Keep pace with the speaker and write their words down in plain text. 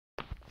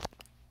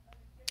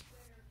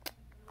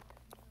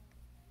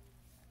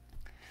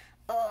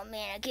Oh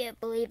man, I can't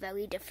believe that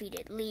we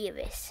defeated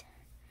Levis.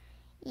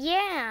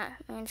 Yeah,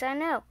 means I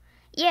know.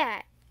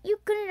 Yeah, you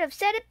couldn't have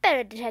said it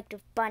better,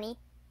 Detective Bunny.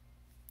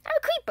 I'm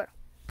a creeper.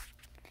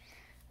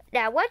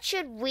 Now, what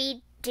should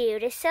we do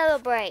to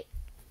celebrate?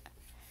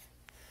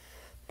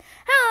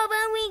 How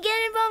about we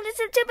get involved in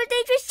some super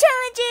dangerous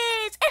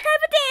challenges and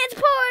have a dance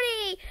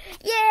party?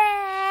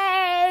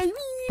 Yay!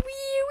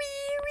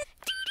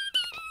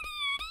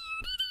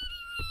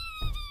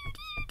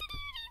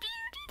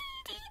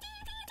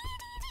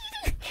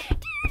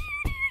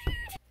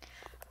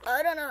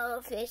 I don't know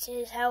if this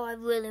is how I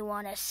really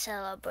want to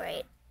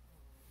celebrate.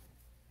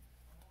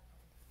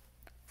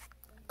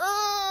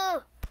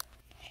 Oh!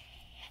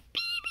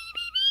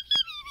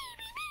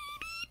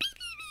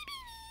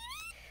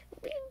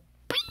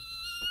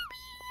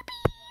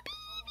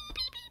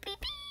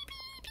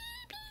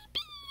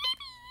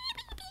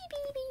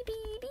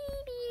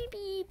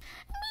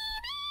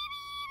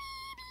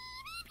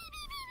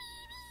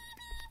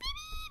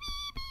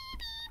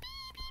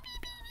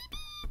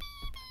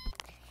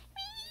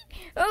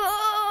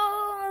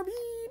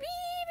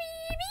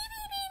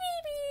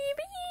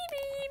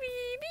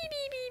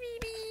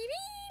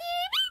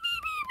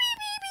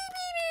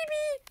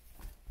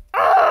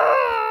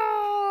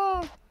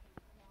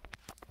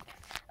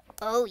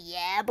 Oh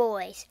yeah,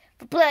 boys.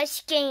 For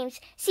Plush Games,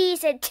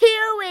 Season 2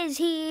 is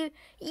here.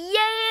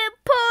 Yeah,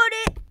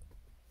 party!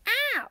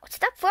 Ow!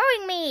 Stop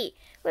throwing me!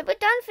 We're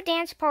done for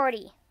dance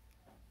party.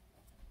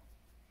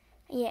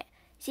 Yeah,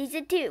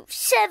 Season 2.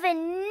 7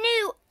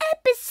 new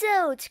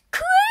episodes!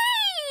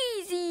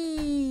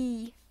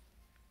 Crazy!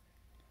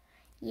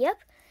 Yep.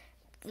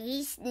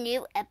 These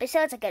new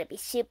episodes are going to be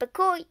super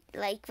cool.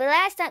 Like the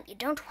last time, you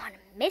don't want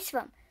to miss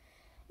them.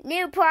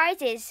 New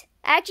prizes.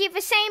 Actually,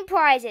 the same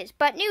prizes,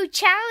 but new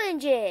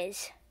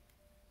challenges.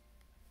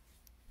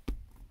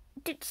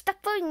 Dude, stop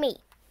following me.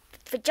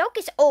 The joke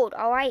is old,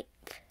 alright?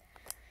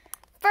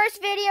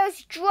 First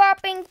video's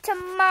dropping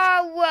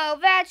tomorrow.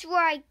 That's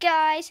right,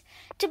 guys.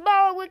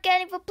 Tomorrow we're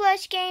getting for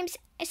Plush Games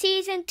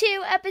Season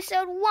 2,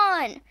 Episode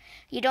 1.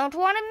 You don't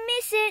want to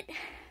miss it.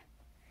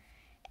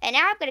 And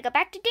now I'm going to go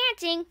back to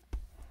dancing.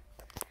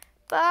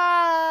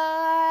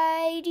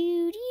 Bye.